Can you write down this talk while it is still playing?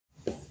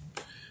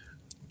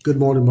Good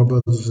morning, my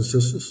brothers and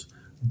sisters.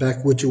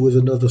 Back with you with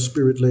another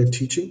spirit-led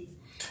teaching.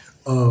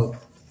 Uh,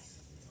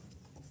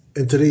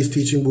 and today's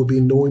teaching will be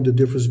knowing the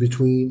difference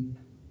between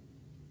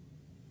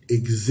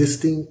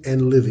existing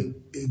and living.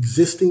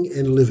 Existing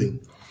and living.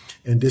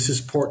 And this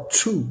is part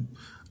two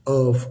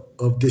of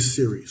this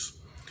series.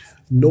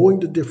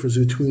 Knowing the difference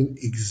between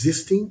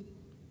existing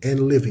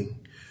and living.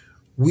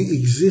 We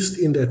exist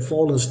in that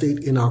fallen state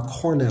in our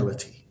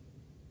carnality,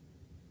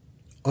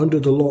 under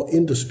the law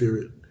in the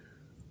spirit,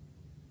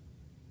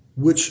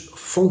 which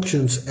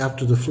functions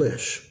after the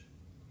flesh.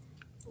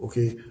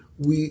 Okay,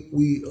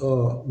 we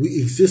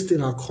exist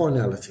in our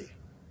carnality,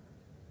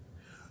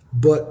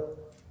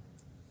 but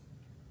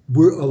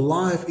we're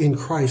alive in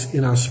Christ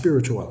in our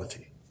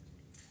spirituality.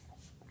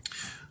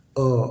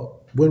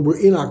 When we're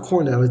in our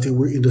carnality,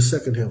 we're in the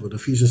second heaven,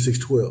 Ephesians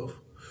 6:12.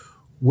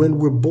 When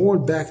we're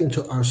born back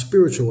into our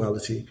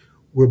spirituality,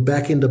 we're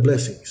back in the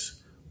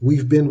blessings.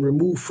 We've been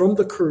removed from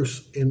the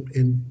curse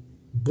and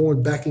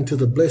born back into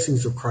the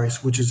blessings of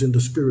Christ, which is in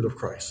the spirit of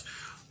Christ.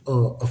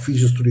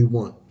 Ephesians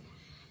 3:1.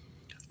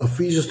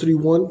 Ephesians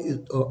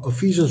 3:1,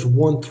 Ephesians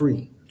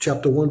 1:3,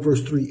 chapter 1,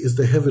 verse 3 is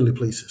the heavenly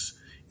places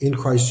in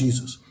Christ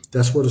Jesus.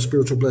 That's where the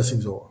spiritual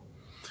blessings are.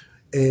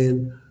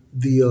 And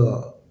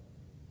the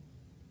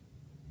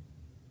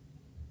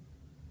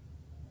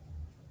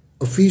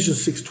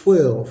Ephesians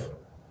 6:12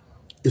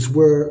 is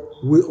where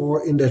we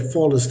are in that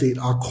fallen state,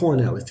 our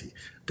carnality.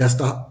 That's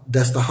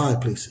the high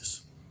places.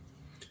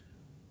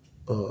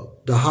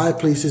 The high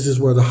places is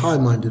where the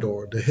high-minded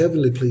are. The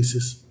heavenly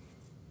places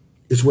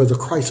is where the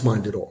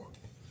Christ-minded are.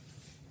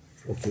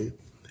 Okay,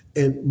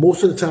 and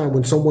most of the time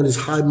when someone is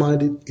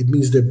high-minded, it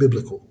means they're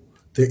biblical.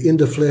 They're in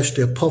the flesh,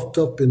 they're puffed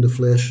up in the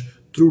flesh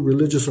through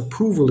religious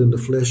approval in the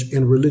flesh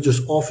and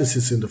religious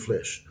offices in the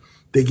flesh.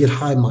 They get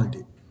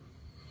high-minded.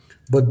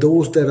 But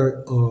those that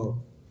are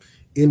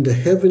in the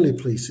heavenly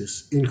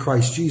places in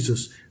Christ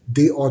Jesus,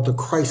 they are the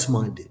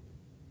Christ-minded.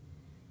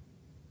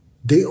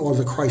 They are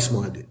the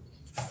Christ-minded.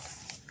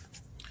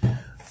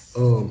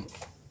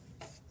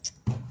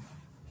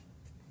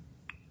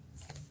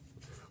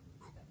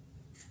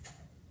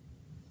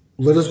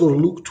 Let us go to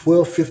Luke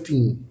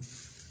 12:15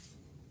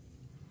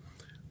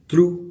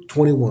 through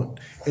 21.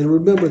 And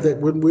remember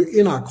that when we're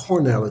in our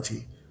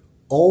carnality,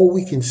 all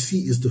we can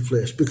see is the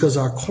flesh, because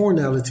our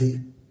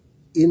carnality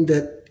in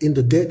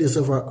the deadness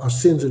of our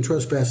sins and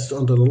trespasses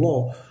under the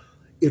law,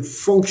 it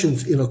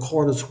functions in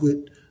accordance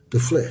with the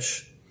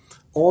flesh.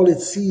 All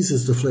it sees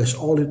is the flesh.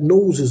 All it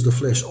knows is the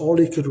flesh. All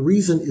it could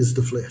reason is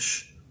the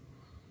flesh,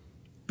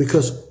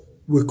 because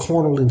we're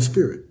carnal in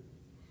spirit.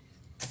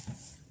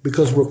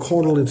 Because we're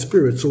carnal in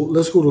spirit. So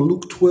let's go to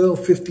Luke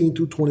 12:15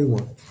 through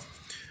 21.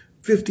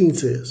 15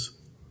 says,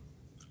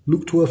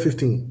 Luke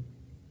 12:15.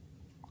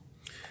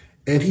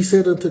 And he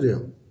said unto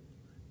them,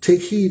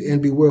 take heed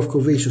and beware of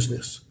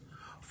covetousness,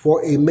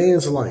 for a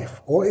man's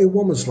life or a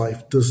woman's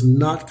life does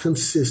not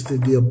consist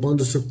in the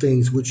abundance of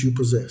things which you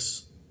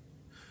possess.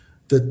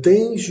 The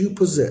things you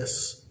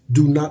possess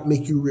do not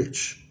make you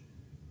rich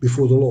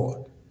before the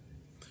Lord.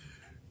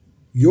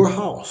 Your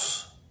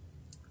house,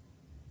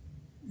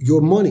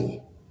 your money,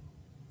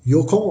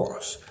 your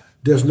cars,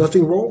 there's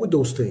nothing wrong with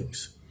those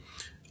things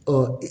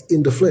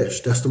in the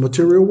flesh. That's the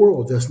material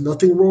world. There's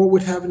nothing wrong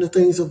with having the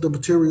things of the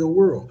material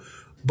world.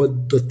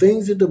 But the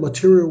things in the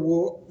material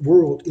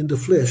world in the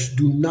flesh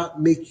do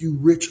not make you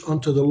rich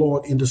unto the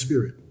Lord in the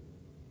spirit.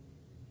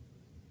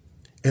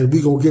 And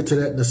we're going to get to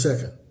that in a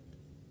second.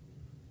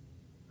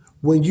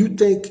 When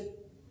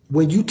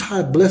you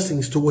tie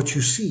blessings to what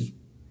you see,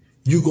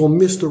 you're going to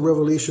miss the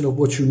revelation of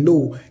what you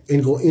know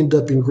and going to end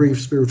up in grave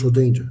spiritual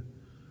danger.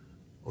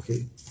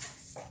 Okay?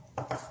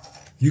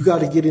 You got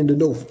to get in the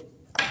know.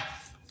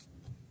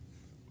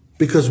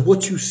 Because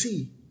what you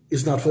see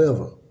is not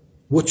forever.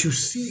 What you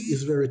see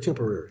is very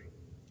temporary.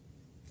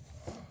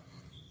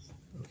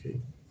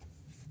 Okay?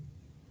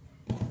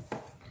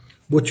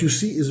 What you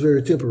see is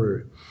very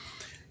temporary.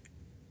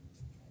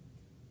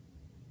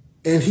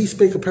 And he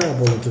spake a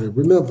parable unto them.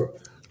 Remember,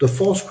 the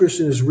false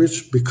Christian is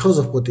rich because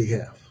of what they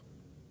have.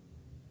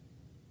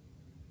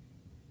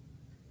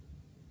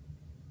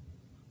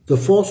 The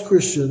false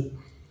Christian,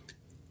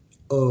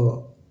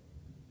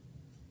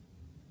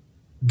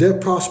 they're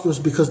prosperous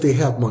because they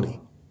have money.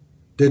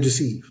 They're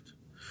deceived.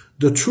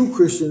 The true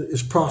Christian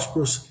is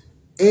prosperous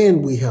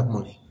and we have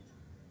money.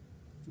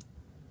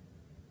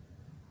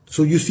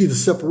 So you see the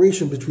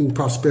separation between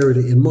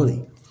prosperity and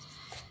money.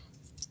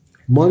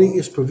 Money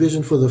is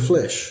provision for the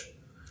flesh.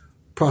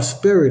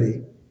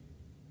 Prosperity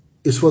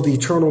is for the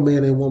eternal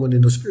man and woman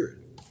in the spirit.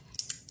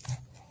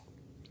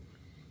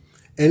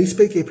 And he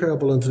spake a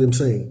parable unto them,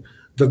 saying,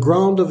 the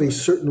ground of a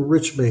certain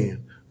rich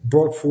man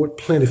brought forth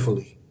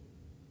plentifully.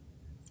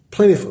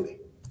 Plentifully.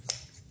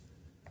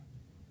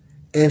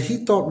 And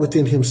he thought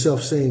within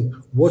himself, saying,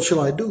 what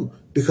shall I do?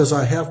 Because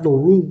I have no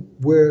room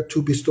where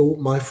to bestow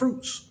my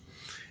fruits.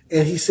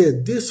 And he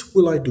said, this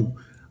will I do.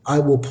 I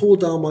will pull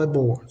down my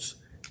barns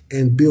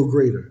and build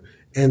greater.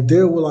 And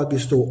there will I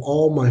bestow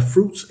all my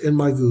fruits and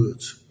my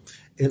goods.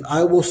 And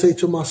I will say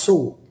to my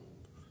soul,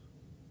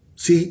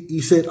 See, he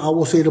said, I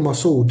will say to my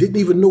soul. Didn't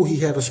even know he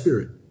had a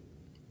spirit.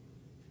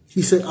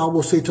 He said, I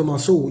will say to my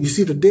soul. You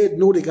see, the dead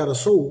know they got a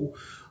soul,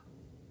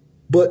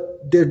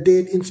 but they're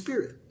dead in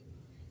spirit.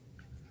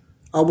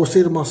 I will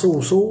say to my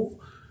soul, soul,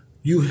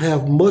 you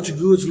have much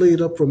goods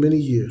laid up for many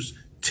years.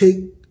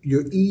 Take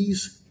your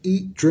ease,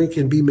 eat, drink,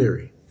 and be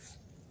merry.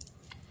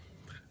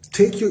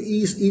 Take your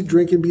ease, eat,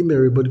 drink, and be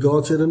merry. But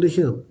God said unto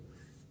him,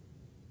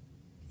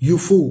 you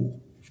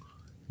fool,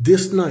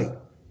 this night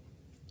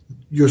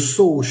your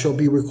soul shall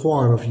be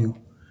required of you.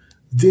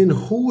 Then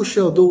who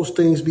shall those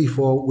things be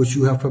for which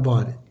you have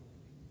provided?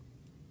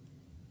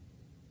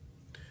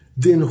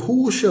 Then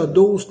who shall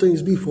those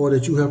things be for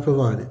that you have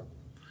provided?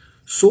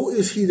 So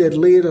is he that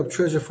laid up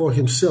treasure for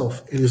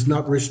himself and is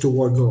not rich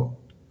toward God.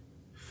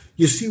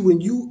 You see, when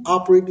you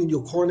operate in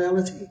your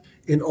carnality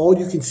and all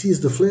you can see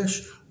is the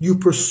flesh, you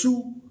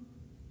pursue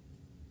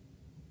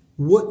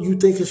what you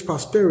think is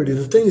prosperity,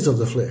 the things of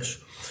the flesh.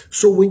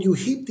 So when you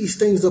heap these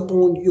things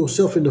upon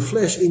yourself in the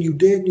flesh and you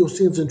dead your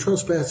sins and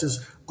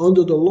trespasses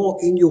under the law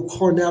in your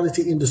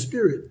carnality in the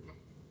spirit,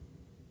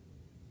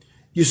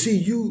 you see,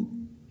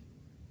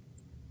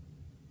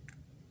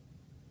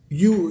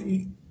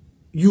 you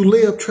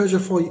lay up treasure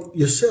for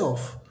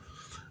yourself,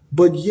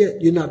 but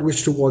yet you're not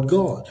rich toward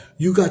God.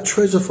 You got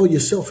treasure for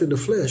yourself in the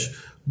flesh,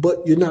 but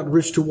you're not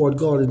rich toward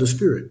God in the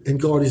spirit, and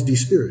God is the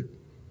spirit.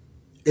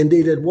 And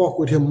they that walk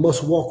with him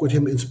must walk with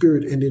him in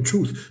spirit and in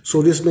truth.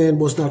 So this man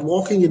was not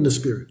walking in the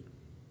spirit.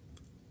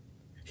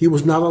 He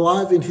was not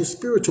alive in his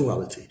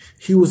spirituality.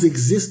 He was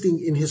existing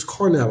in his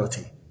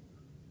carnality.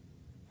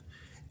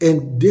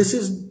 And this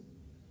is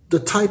the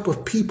type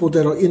of people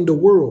that are in the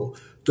world,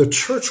 the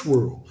church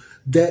world,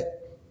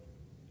 that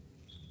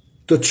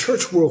the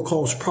church world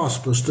calls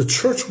prosperous, the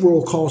church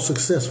world calls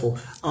successful.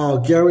 I'll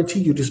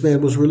guarantee you this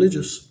man was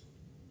religious.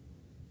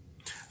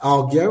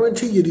 I'll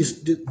guarantee you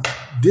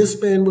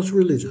this man was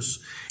religious.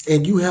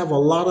 And you have a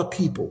lot of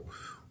people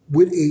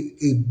with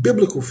a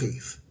biblical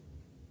faith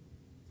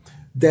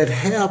that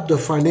have the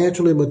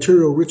financial and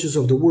material riches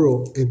of the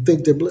world and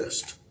think they're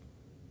blessed.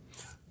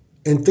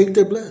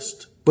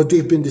 But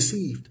they've been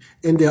deceived.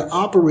 And they're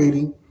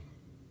operating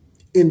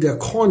in their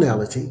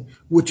carnality,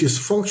 which is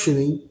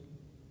functioning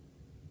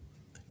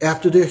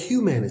after their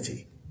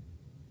humanity.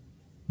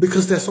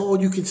 Because that's all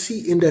you can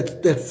see in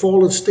that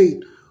fallen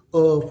state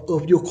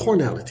of your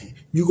carnality.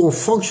 You're going to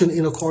function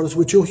in accordance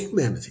with your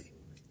humanity.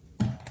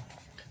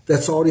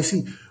 That's all they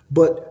see.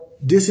 But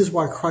this is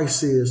why Christ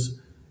says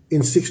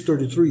in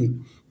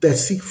 6:33 that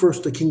seek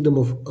first the kingdom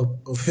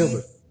of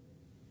heaven.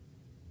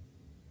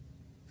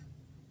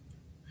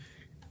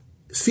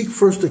 Seek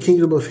first the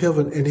kingdom of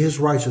heaven and his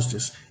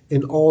righteousness,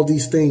 and all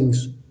these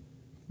things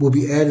will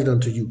be added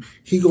unto you.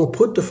 He's going to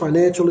put the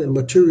financial and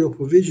material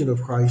provision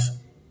of Christ,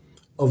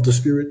 of the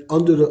Spirit,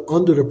 under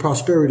the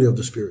prosperity of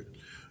the Spirit.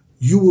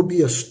 You will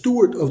be a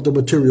steward of the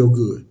material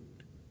good.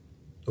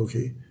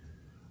 Okay?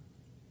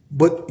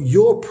 But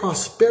your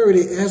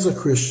prosperity as a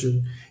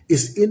Christian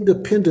is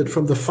independent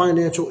from the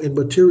financial and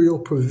material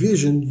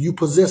provision you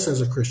possess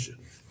as a Christian.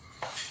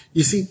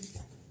 You see,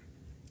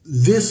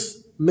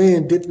 this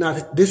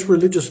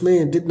religious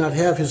man did not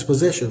have his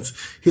possessions.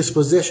 His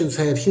possessions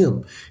had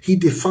him. He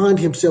defined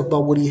himself by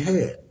what he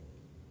had.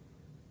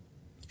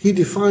 He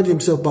defined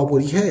himself by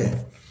what he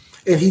had.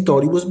 And he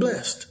thought he was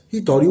blessed.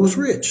 He thought he was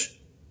rich.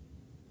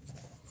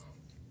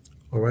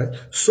 All right.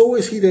 So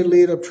is he that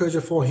laid up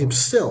treasure for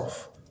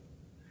himself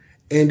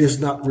and is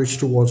not rich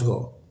towards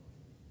God.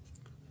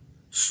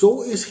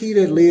 So is he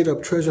that laid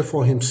up treasure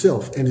for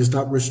himself and is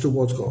not rich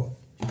towards God.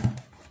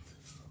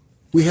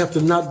 We have to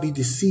not be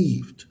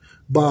deceived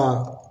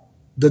by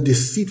the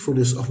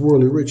deceitfulness of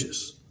worldly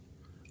riches,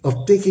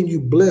 of thinking you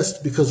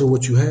blessed because of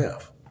what you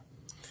have.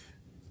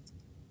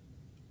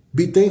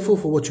 Be thankful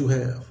for what you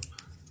have,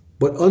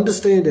 but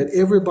understand that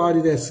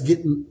everybody that's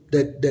getting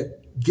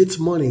that gets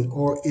money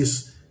or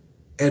is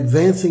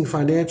advancing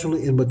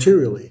financially and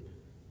materially,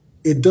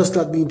 it does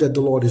not mean that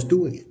the Lord is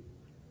doing it.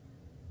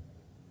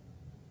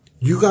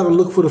 You got to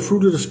look for the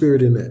fruit of the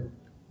Spirit in that.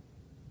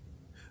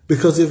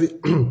 Because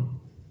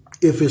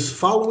if it's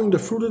following the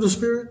fruit of the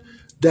Spirit,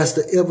 that's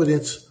the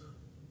evidence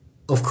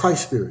of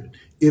Christ's Spirit.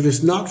 If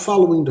it's not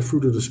following the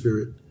fruit of the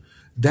Spirit,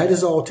 that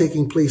is all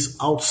taking place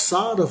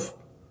outside of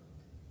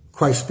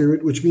Christ's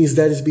Spirit, which means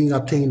that is being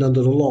obtained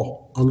under the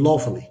law,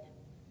 unlawfully.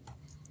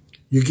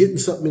 You're getting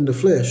something in the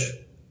flesh,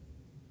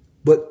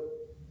 but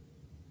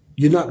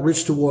you're not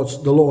rich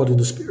towards the Lord in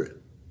the Spirit.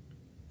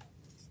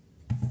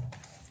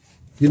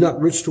 You're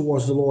not rich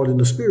towards the Lord in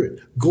the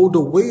Spirit. Go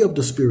the way of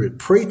the Spirit.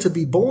 Pray to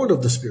be born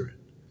of the Spirit.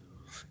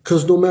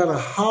 Because no matter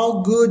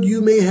how good you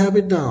may have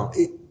it now,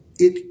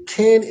 it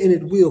can and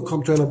it will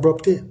come to an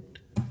abrupt end.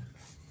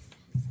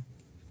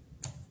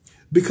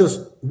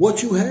 Because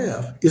what you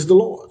have is the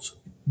Lord's.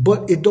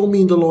 But it don't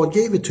mean the Lord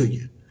gave it to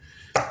you.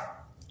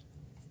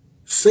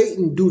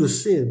 Satan, due to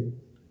sin,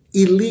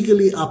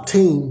 illegally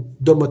obtained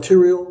the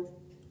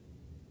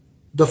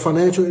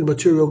financial and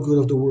material good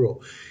of the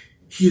world.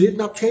 He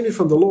didn't obtain it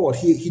from the Lord.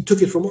 He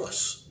took it from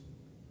us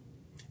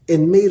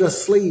and made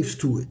us slaves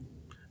to it.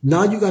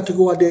 Now you got to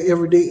go out there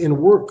every day and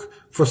work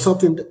for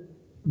something,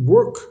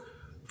 work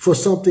for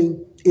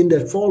something in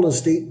that fallen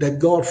state that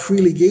God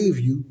freely gave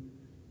you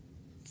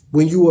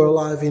when you were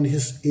alive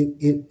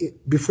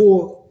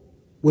before,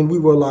 when we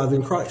were alive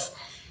in Christ.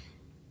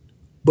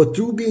 But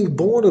through being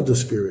born of the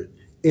Spirit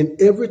and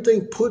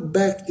everything put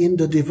back in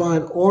the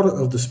divine order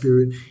of the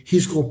Spirit,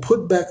 he's going to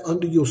put back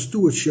under your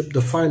stewardship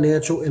the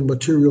financial and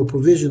material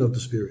provision of the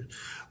Spirit.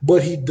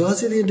 But he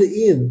does it in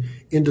the end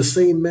in the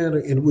same manner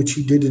in which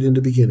he did it in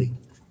the beginning.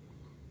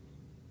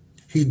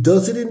 He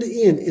does it in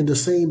the end in the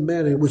same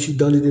manner in which he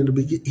did it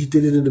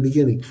in the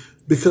beginning,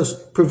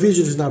 because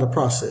provision is not a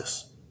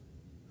process.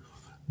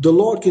 The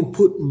Lord can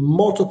put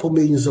multiple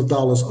millions of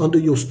dollars under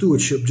your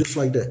stewardship just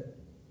like that.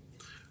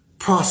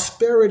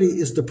 Prosperity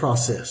is the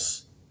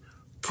process.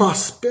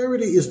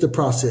 Prosperity is the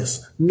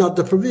process, not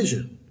the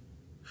provision.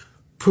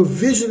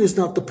 Provision is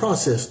not the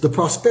process. The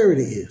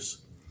prosperity is.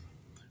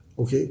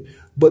 Okay?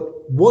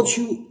 But once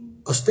you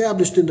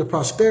established in the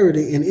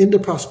prosperity, and in the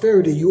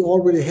prosperity, you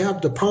already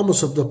have the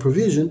promise of the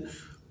provision,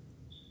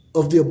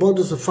 of the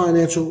abundance of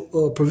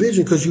financial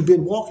provision, because you've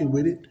been walking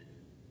with it,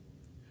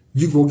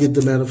 you're going to get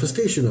the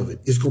manifestation of it.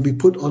 It's going to be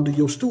put under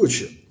your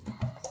stewardship.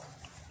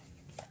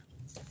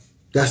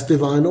 That's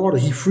divine order.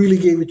 He freely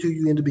gave it to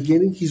you in the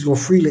beginning. He's going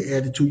to freely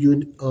add it to you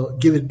and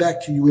give it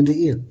back to you in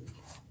the end.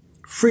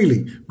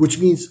 Freely, which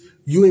means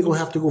you ain't going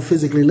to have to go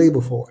physically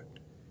labor for it.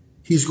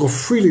 He's going to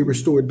freely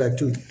restore it back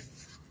to you.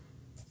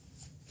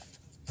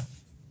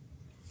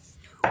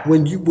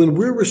 When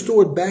we're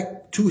restored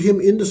back to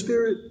him in the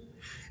Spirit,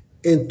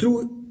 and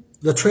through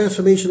the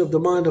transformation of the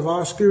mind of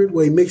our spirit,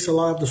 where he makes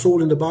alive the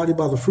soul and the body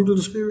by the fruit of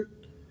the Spirit,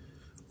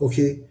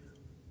 okay,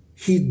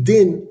 he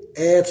then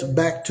adds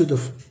back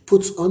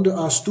puts under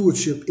our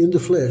stewardship in the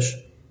flesh,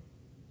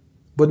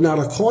 but not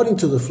according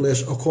to the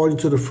flesh, according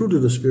to the fruit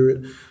of the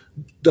Spirit,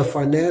 the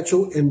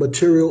financial and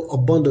material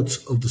abundance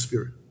of the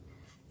Spirit.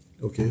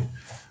 Okay?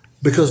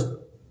 Because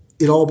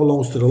it all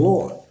belongs to the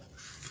Lord.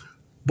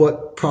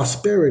 But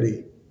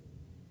prosperity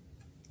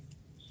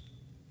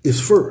is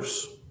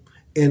first,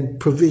 and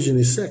provision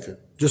is second.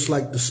 Just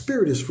like the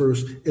Spirit is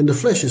first and the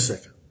flesh is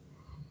second.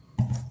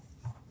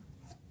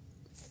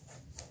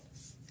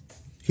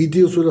 He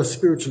deals with us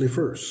spiritually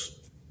first.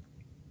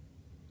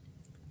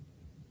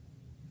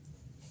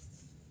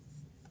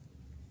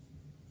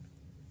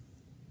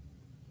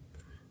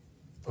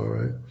 All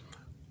right.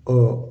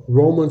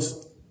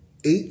 Romans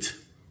 8,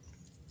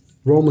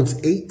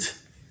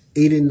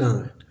 8 and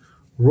 9.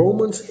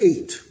 Romans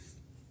 8,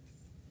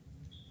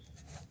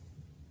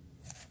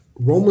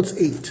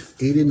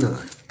 8 and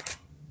 9.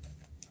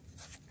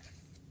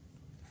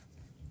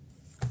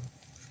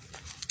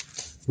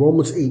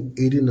 Romans 8,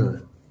 8 and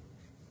 9.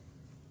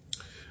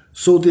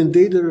 So then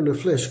they that are in the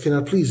flesh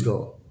cannot please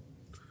God.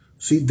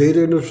 See, they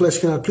that are in the flesh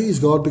cannot please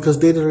God, because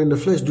they that are in the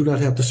flesh do not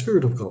have the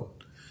Spirit of God.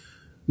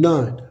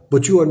 9.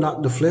 But you are not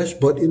in the flesh,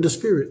 but in the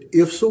Spirit,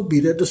 if so be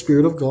that the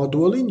Spirit of God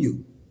dwell in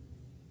you.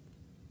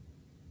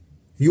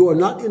 You are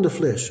not in the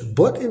flesh,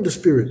 but in the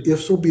Spirit,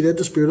 if so be that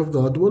the Spirit of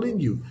God dwell in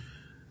you.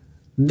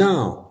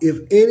 Now, if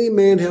any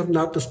man have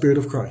not the Spirit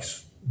of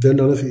Christ, they're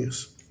none of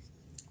his.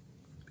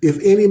 If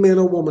any man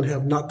or woman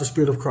have not the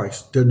Spirit of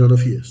Christ, they're none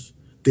of his.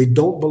 They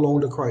don't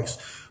belong to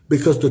Christ,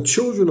 because the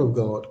children of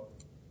God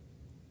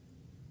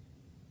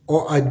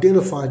are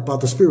identified by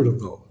the Spirit of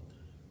God.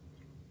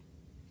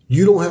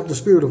 You don't have the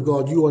Spirit of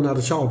God, you are not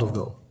a child of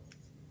God.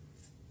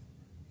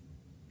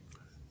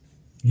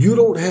 You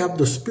don't have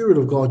the Spirit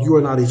of God, you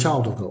are not a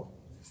child of God.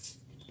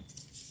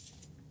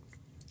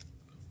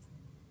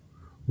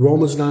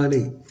 Romans 9,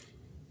 8.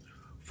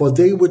 For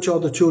they which are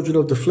the children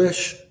of the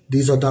flesh,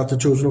 these are not the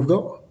children of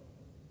God,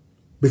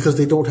 because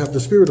they don't have the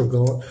Spirit of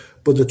God,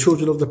 but the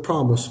children of the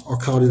promise are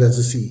counted as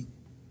a seed.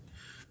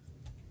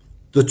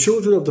 The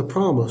children of the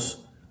promise,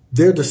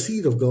 they're the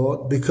seed of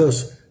God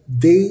because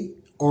they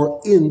are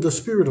in the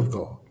Spirit of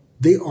God.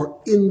 They are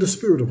in the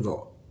Spirit of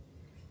God.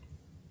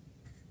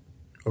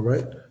 All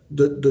right?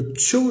 The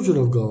children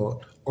of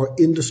God are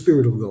in the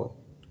Spirit of God.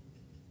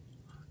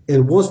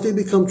 And once they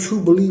become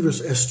true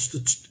believers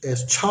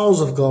as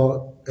childs of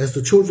God, as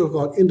the children of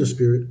God in the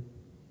Spirit,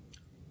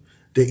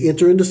 they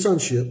enter into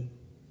sonship.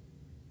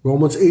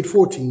 Romans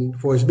 8:14,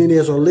 for as many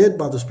as are led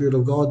by the Spirit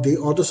of God, they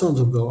are the sons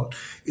of God.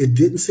 It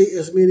didn't say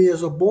as many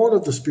as are born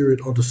of the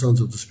Spirit are the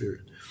sons of the Spirit,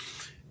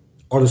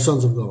 are the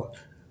sons of God.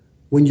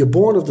 When you're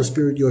born of the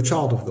Spirit, you're a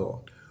child of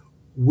God.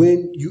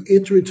 When you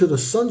enter into the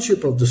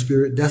sonship of the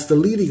Spirit, that's the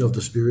leading of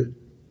the Spirit,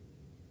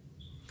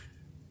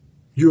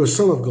 you're a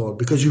son of God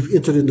because you've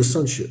entered into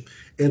sonship.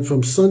 And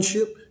from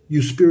sonship,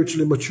 you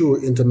spiritually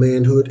mature into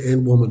manhood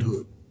and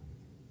womanhood.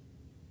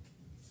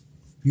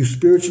 You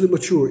spiritually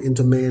mature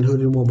into manhood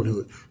and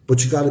womanhood.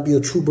 But you got to be a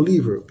true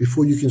believer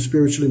before you can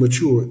spiritually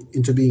mature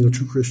into being a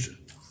true Christian.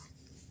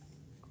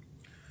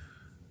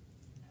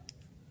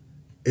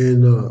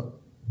 And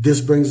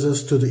this brings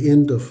us to the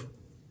end of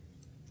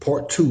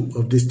part 2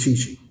 of this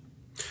teaching.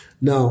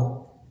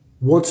 Now,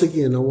 once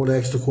again, I want to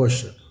ask the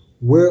question,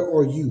 where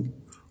are you?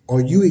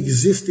 Are you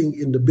existing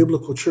in the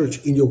biblical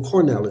church in your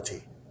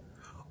carnality?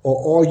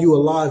 Or are you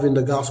alive in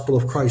the gospel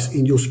of Christ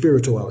in your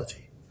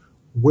spirituality?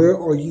 Where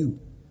are you?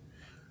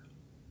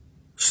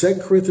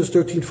 2 Corinthians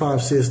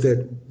 13:5 says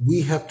that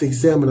we have to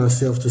examine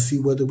ourselves to see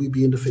whether we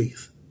be in the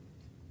faith.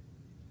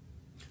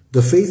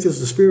 The faith is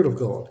the Spirit of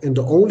God. And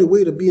the only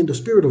way to be in the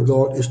Spirit of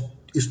God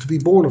is to be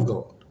born of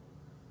God.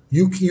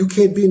 You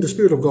can't be in the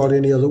Spirit of God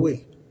any other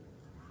way.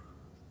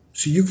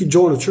 So you can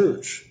join a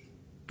church,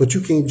 but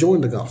you can't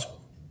join the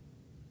gospel.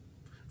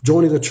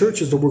 Joining a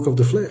church is the work of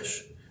the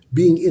flesh.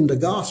 Being in the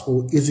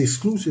gospel is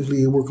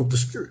exclusively a work of the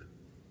Spirit.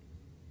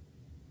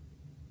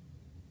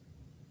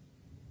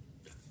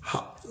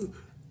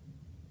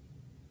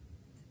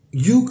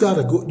 You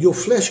gotta go, your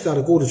flesh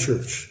gotta go to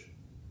church.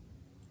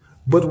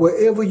 But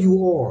wherever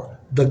you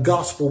are, the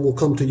gospel will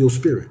come to your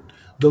spirit.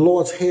 The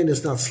Lord's hand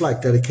is not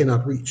slack that it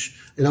cannot reach.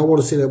 And I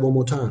want to say that one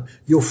more time.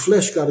 Your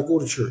flesh gotta go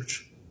to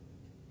church.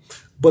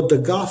 But the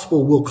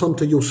gospel will come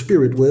to your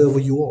spirit wherever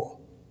you are.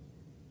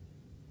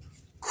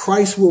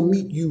 Christ will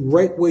meet you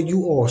right where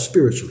you are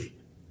spiritually.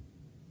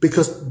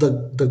 Because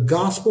the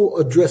gospel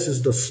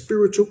addresses the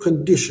spiritual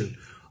condition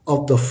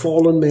of the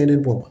fallen man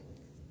and woman.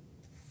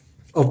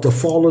 Of the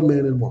fallen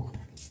man and woman.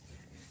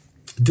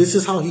 This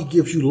is how he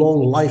gives you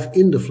long life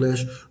in the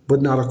flesh,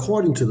 but not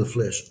according to the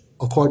flesh,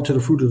 according to the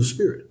fruit of the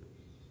Spirit.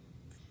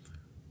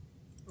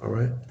 All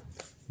right?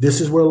 This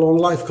is where long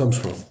life comes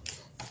from.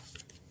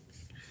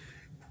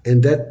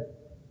 And that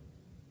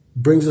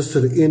brings us to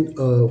the end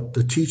of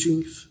the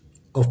teachings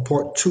of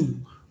part 2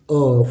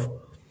 of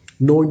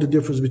knowing the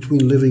difference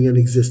between living and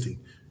existing.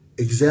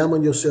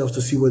 Examine yourselves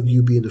to see whether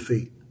you be in the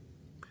faith.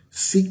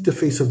 Seek the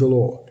face of the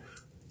Lord.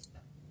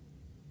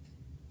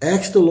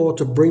 Ask the Lord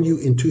to bring you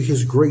into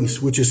his grace,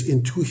 which is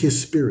into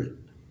his spirit.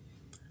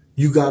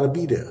 You got to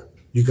be there.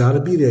 You got to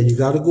be there. You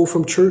got to go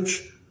from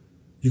church.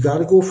 You got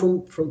to go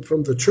from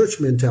the church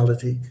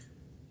mentality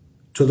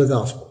to the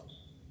gospel.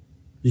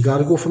 You got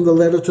to go from the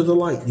letter to the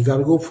light. You got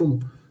to go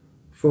from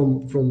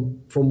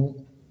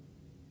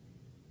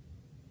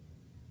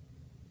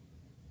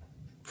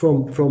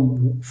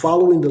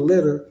following the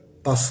letter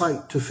by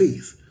sight to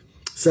faith.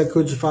 2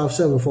 Corinthians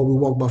 5:7, for we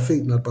walk by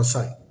faith, not by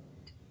sight.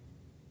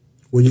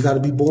 Well, you got to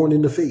be born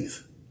in the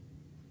faith.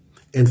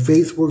 And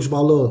faith works by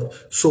love.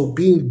 So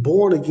being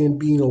born again,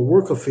 being a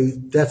work of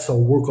faith, that's a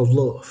work of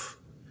love.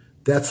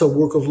 That's a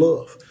work of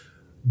love.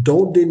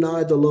 Don't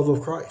deny the love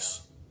of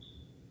Christ.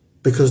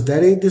 Because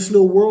that ain't this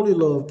little worldly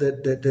love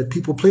that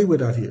people play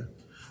with out here.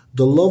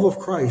 The love of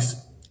Christ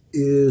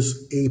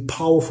is a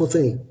powerful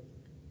thing.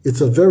 It's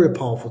a very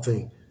powerful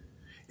thing.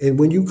 And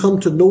when you come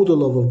to know the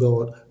love of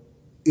God,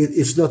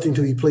 it's nothing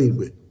to be played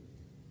with.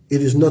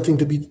 It is nothing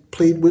to be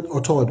played with or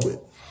toyed with.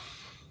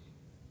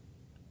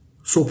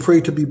 So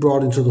pray to be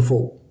brought into the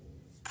fold.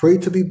 Pray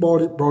to be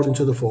brought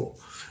into the fold.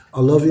 I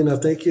love you and I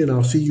thank you, and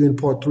I'll see you in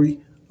part 3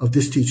 of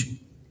this teaching.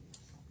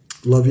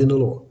 Love you in the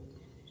Lord.